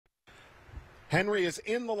Henri is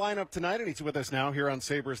in the lineup tonight, and he's with us now here on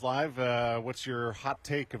Sabres Live. What's your hot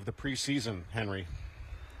take of the preseason, Henri?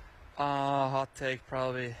 Hot take,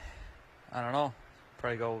 probably, I don't know.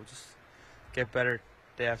 Probably go just get better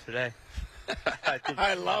day after day.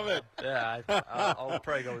 I love it. Yeah, I'll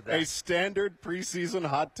probably go with that. A standard preseason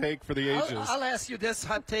hot take for the ages. I'll ask you this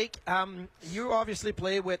hot take. You obviously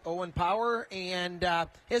play with Owen Power, and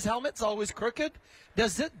his helmet's always crooked.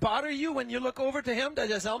 Does it bother you when you look over to him that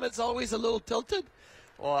his helmet's always a little tilted?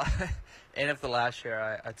 Well, end of the last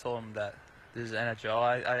year, I told him that this is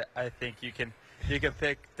NHL. I think you can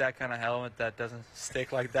pick that kind of helmet that doesn't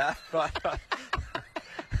stick like that, but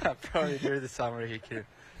probably during the summer he can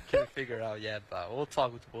figure it out yet, but we'll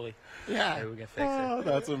talk with the bully. Yeah. Maybe we can fix Oh, it.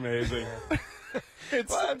 that's amazing.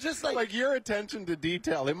 It's Well, I'm just like your attention to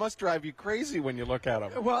detail. It must drive you crazy when you look at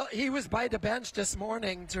him. Well, he was by the bench this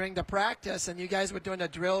morning during the practice, and you guys were doing a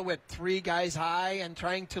drill with 3 guys high and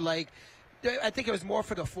trying to, I think it was more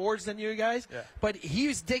for the forwards than you guys. Yeah. But he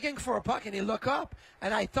was digging for a puck, and he looked up,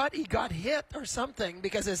 and I thought he got hit or something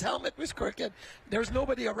because his helmet was crooked. There's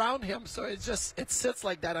nobody around him, so it sits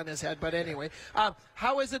like that on his head. But anyway,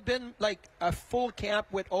 how has it been like a full camp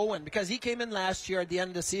with Owen? Because he came in last year at the end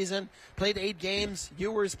of the season, played 8 games.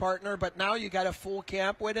 You were his partner, but now you got a full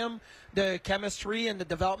camp with him. The chemistry and the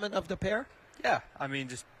development of the pair. Yeah, I mean,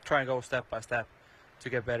 just try and go step by step to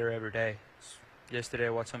get better every day. Yesterday, I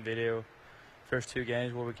watched some video. First 2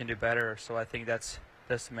 games where we can do better, so I think that's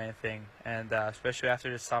the main thing, and especially after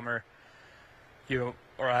this summer,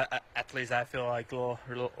 at least I feel like a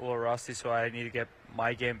little rusty, so I need to get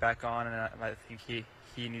my game back on, and I think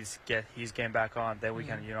he needs to get his game back on. Then we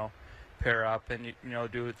can pair up and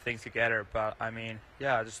do things together. But I mean,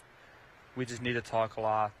 yeah, we just need to talk a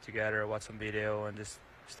lot together, watch some video, and just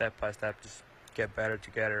step by step just get better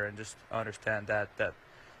together, and just understand that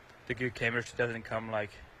the good chemistry doesn't come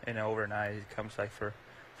like overnight. It comes like for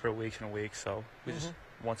weeks and weeks, so we just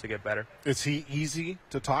want to get better. Is he easy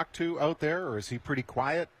to talk to out there, or is he pretty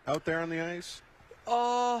quiet out there on the ice?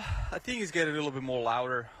 I think he's getting a little bit more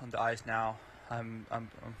louder on the ice now. I'm a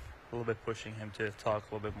little bit pushing him to talk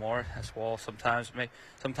a little bit more as well. Sometimes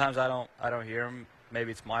I don't hear him. Maybe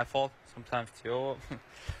it's my fault. Sometimes too.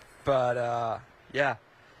 But yeah,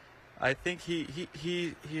 I think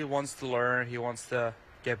he wants to learn. He wants to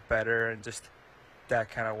get better, and just that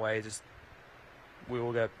kind of way, just we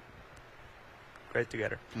will get great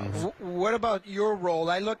together. What about your role?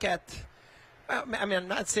 I look at, I mean, I'm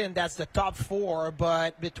not saying that's the top 4,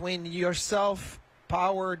 but between yourself,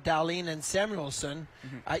 Power, Dahlin, and Samuelsson,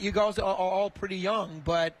 you guys are all pretty young,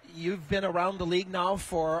 but you've been around the league now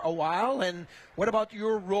for a while. And what about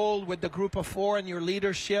your role with the group of 4 and your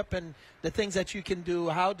leadership and the things that you can do?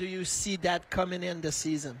 How do you see that coming in this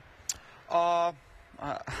season?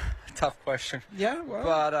 Tough question. Yeah, well,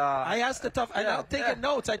 but I asked the tough. I'm not taking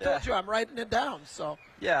notes. I told you I'm writing it down. So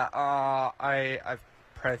yeah, I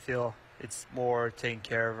probably feel it's more taking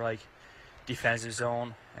care of like defensive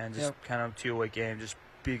zone and just kind of 2-way game. Just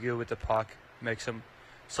be good with the puck, make some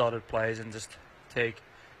solid plays, and just take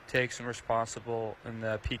some responsible in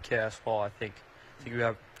the PK as well. I think we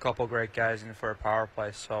have a couple great guys in for a power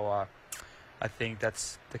play, so I think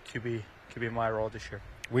that's could be my role this year.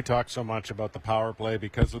 We talk so much about the power play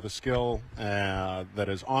because of the skill that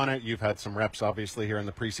is on it. You've had some reps, obviously, here in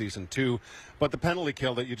the preseason, too. But the penalty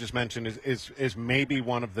kill that you just mentioned is maybe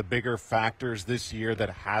one of the bigger factors this year that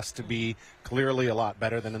has to be clearly a lot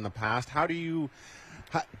better than in the past. How do you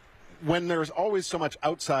when there's always so much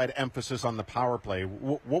outside emphasis on the power play,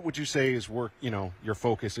 what would you say is your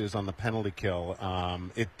focus is on the penalty kill?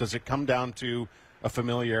 Does it come down to a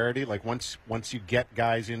familiarity? Like once you get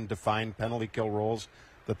guys in defined penalty kill roles,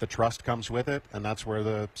 that the trust comes with it, and that's where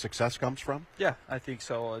the success comes from? Yeah, I think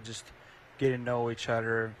so. Just getting to know each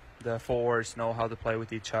other. The forwards know how to play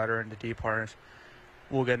with each other, and the D partners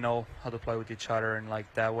will get to know how to play with each other, and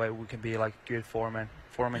like that way we can be like good forming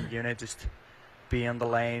unit. Just be on the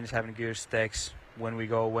lanes, having good sticks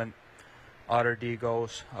when other D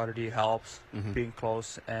goes, other D helps, being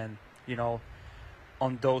close, and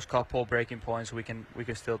on those couple breaking points we can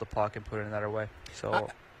steal the puck and put it another way. So.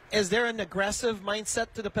 Is there an aggressive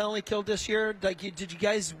mindset to the penalty kill this year? Like, did you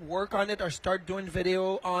guys work on it or start doing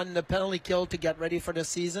video on the penalty kill to get ready for the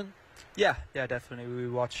season? Yeah, definitely. We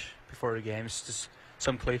watch before the games, just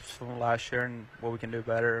some clips from last year and what we can do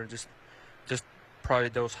better. Just probably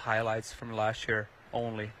those highlights from last year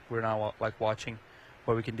only. We're not like watching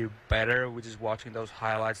what we can do better. We're just watching those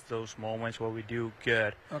highlights, those moments where we do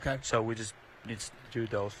good. Okay. So we just need to do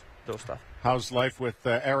those stuff. How's life with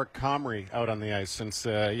Eric Comrie out on the ice? Since the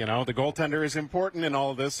goaltender is important in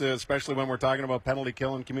all of this, especially when we're talking about penalty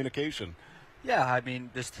kill and communication. Yeah, I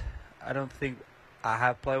mean, just I don't think I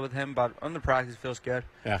have played with him, but on the practice feels good.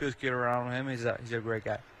 Yeah. Feels good around him. He's a great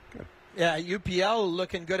guy. Yeah, UPL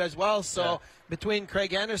looking good as well. So between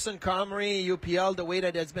Craig Anderson, Comrie, UPL, the way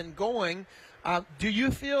that it's been going, do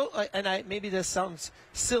you feel, and maybe this sounds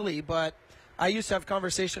silly, but I used to have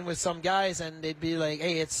conversation with some guys, and they'd be like,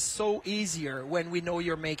 hey, it's so easier when we know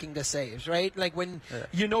you're making the saves, right? Like when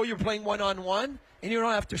you know you're playing one-on-one, and you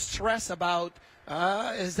don't have to stress about,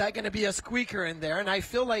 is that going to be a squeaker in there? And I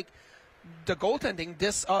feel like the goaltending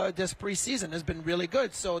this preseason has been really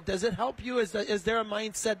good. So does it help you? Is there a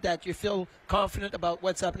mindset that you feel confident about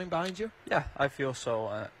what's happening behind you? Yeah, I feel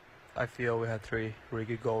so. I feel we had 3 really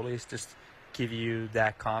good goalies. Just give you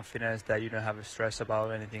that confidence that you don't have to stress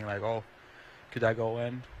about anything like, oh, could I go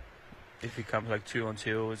in? If it comes like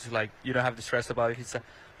 2-on-2, it's like you don't have to stress about if it's a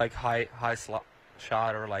like high slot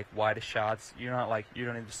shot or like wide shots. You're not like, you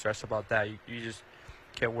don't need to stress about that. You just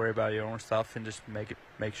can't worry about your own stuff and just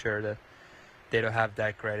make sure that they don't have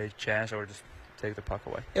that great a chance or just take the puck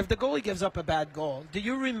away. If the goalie gives up a bad goal, do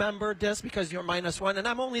you remember this because you're -1? And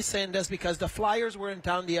I'm only saying this because the Flyers were in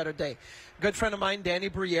town the other day. Good friend of mine, Danny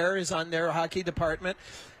Briere, is on their hockey department.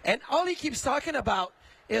 And all he keeps talking about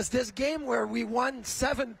is this game where we won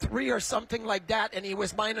 7-3 or something like that, and he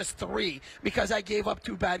was -3 because I gave up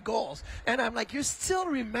 2 bad goals. And I'm like, you still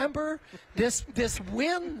remember this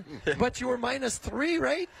win, but you were -3,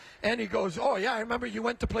 right? And he goes, oh, yeah, I remember you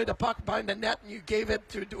went to play the puck behind the net, and you gave it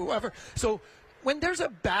to whoever. So when there's a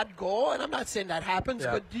bad goal, and I'm not saying that happens,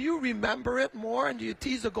 but do you remember it more, and do you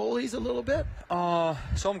tease the goalies a little bit?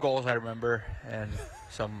 Some goals I remember, and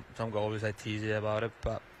some goalies I tease you about it,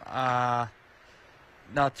 but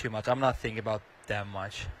not too much. I'm not thinking about that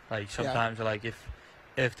much. Like sometimes, like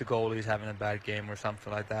if the goalie is having a bad game or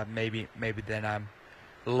something like that, maybe then I'm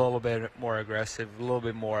a little bit more aggressive, a little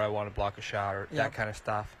bit more I want to block a shot or that kind of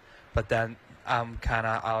stuff. But then I'm kind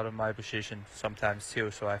of out of my position sometimes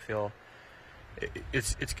too. So I feel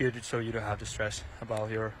it's good so you don't have to stress about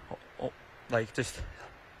your like just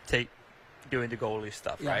doing the goalie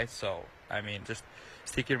stuff, right? So I mean, just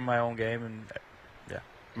sticking to my own game and.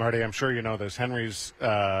 Marty, I'm sure you know this. Henry's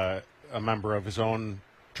a member of his own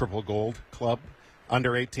triple gold club,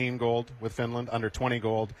 under 18 gold with Finland, under 20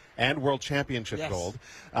 gold, and world championship gold.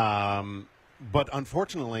 But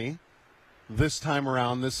unfortunately, this time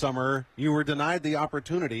around, this summer, you were denied the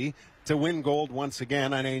opportunity to win gold once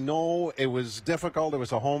again. And I know it was difficult. It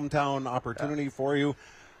was a hometown opportunity for you.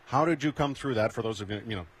 How did you come through that? For those of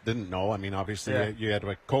you didn't know, I mean, obviously you had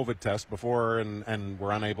a COVID test before and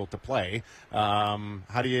were unable to play.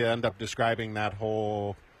 How do you end up describing that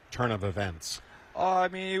whole turn of events? I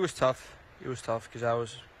mean, it was tough. It was tough because I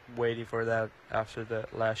was waiting for that after the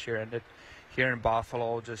last year ended. Here in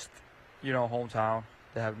Buffalo, just hometown,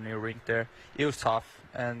 they have a new rink there. It was tough,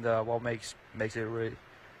 and what makes it really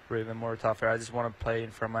even more tougher. I just want to play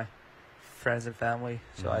in front of my friends and family,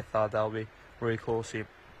 so I thought that would be really cool. See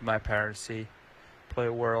my parents play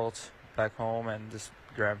Worlds back home, and just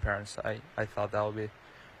grandparents. I thought that would be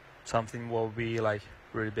something will be like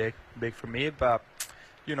really big for me, but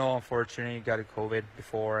unfortunately got a COVID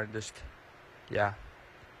before, and just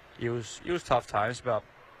it was tough times, but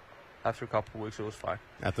after a couple of weeks it was fine.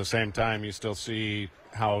 At the same time, you still see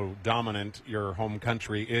how dominant your home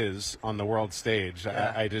country is on the world stage.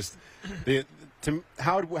 I just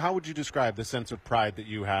how would you describe the sense of pride that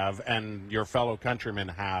you have and your fellow countrymen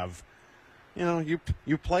have?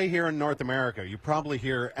 You play here in North America. You probably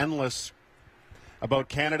hear endless about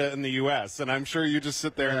Canada and the U.S., and I'm sure you just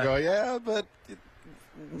sit there and go, but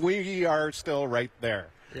we are still right there.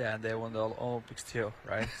 Yeah, and they won the Olympics too,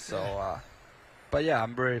 right? So, but yeah,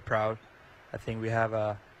 I'm very proud. I think we have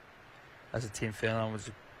as a team, Finland was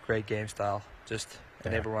a great game style,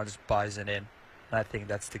 and everyone just buys it in, and I think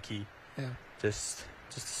that's the key. Yeah. Just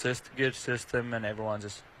a good system, and everyone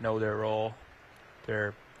just know their role,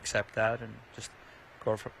 accept that, and just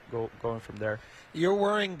going from there. You're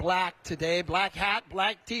wearing black today, black hat,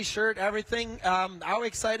 black T-shirt, everything. How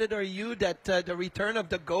excited are you that the return of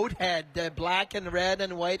the goat head, black and red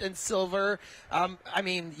and white and silver? I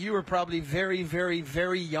mean, you were probably very, very,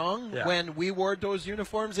 very young when we wore those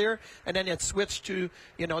uniforms here, and then it switched to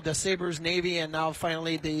the Sabres navy, and now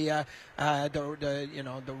finally the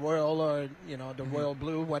royal or the royal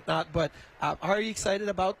blue, whatnot. But are you excited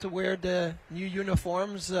about to wear the new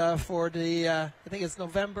uniforms for the? I think it's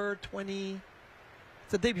November 20.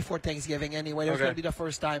 The day before Thanksgiving anyway. It was going to be the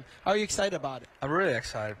first time. How are you excited about it? I'm really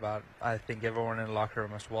excited about it. I think everyone in the locker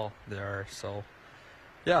room as well there. So,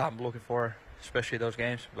 yeah, I'm looking for especially those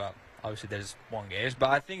games. But obviously there's one game. But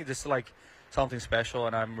I think it's like something special,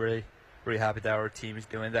 and I'm really, really happy that our team is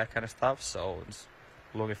doing that kind of stuff. So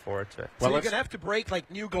looking forward to it. So you're gonna have to break like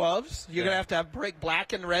new gloves. You're gonna have to break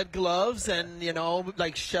black and red gloves, and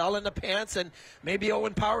like shell in the pants, and maybe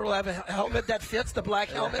Owen Power will have a helmet that fits the black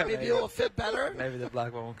helmet. Maybe it will fit better. Maybe the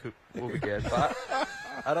black one will be good, but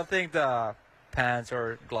I don't think the pants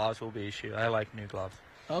or gloves will be an issue. I like new gloves.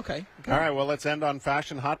 Okay. All right, well, let's end on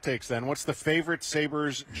fashion hot takes then. What's the favorite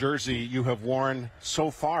Sabres jersey you have worn so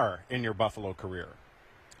far in your Buffalo career?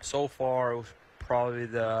 So far, it was probably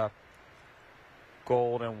the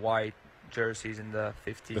gold and white jerseys in the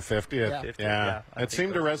 50s. The 50th? Yeah. It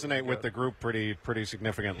seemed to resonate with the group pretty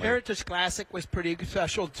significantly. Heritage Classic was pretty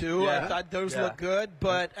special, too. Yeah. I thought those looked good,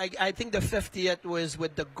 but I think the 50th was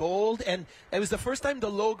with the gold, and it was the first time the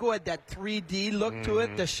logo had that 3D look to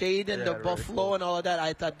it, the shade and the really buffalo cool. and all of that.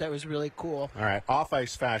 I thought that was really cool. All right,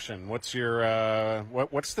 off-ice fashion. What's your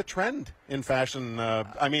what's the trend in fashion?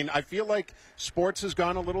 I mean, I feel like sports has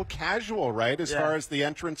gone a little casual, right, as far as the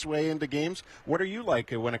entranceway into games. What are you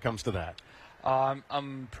like when it comes to that?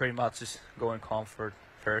 I'm pretty much just going comfort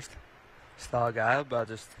first style guy, but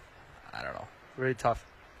just, I don't know. Really tough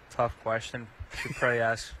question. Should probably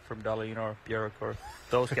ask from Darlene or Bjork or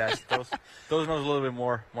those guys. those knows a little bit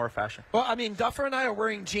more fashion. Well, I mean, Duffer and I are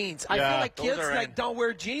wearing jeans. I feel like those kids are don't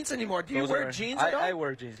wear jeans anymore. Do you wear jeans at all? I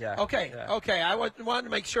wear jeans, yeah. Okay, Yeah. okay. I wanted to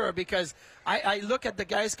make sure because I look at the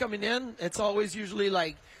guys coming in. It's always usually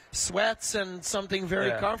like sweats and something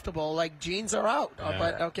very comfortable. Like jeans are out.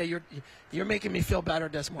 But okay, you're making me feel better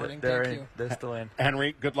this morning. Thank you. They're still in.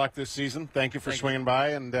 Henri, good luck this season. Thank you for swinging by,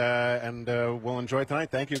 and we'll enjoy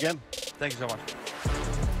tonight. Thank you again. Thank you so much.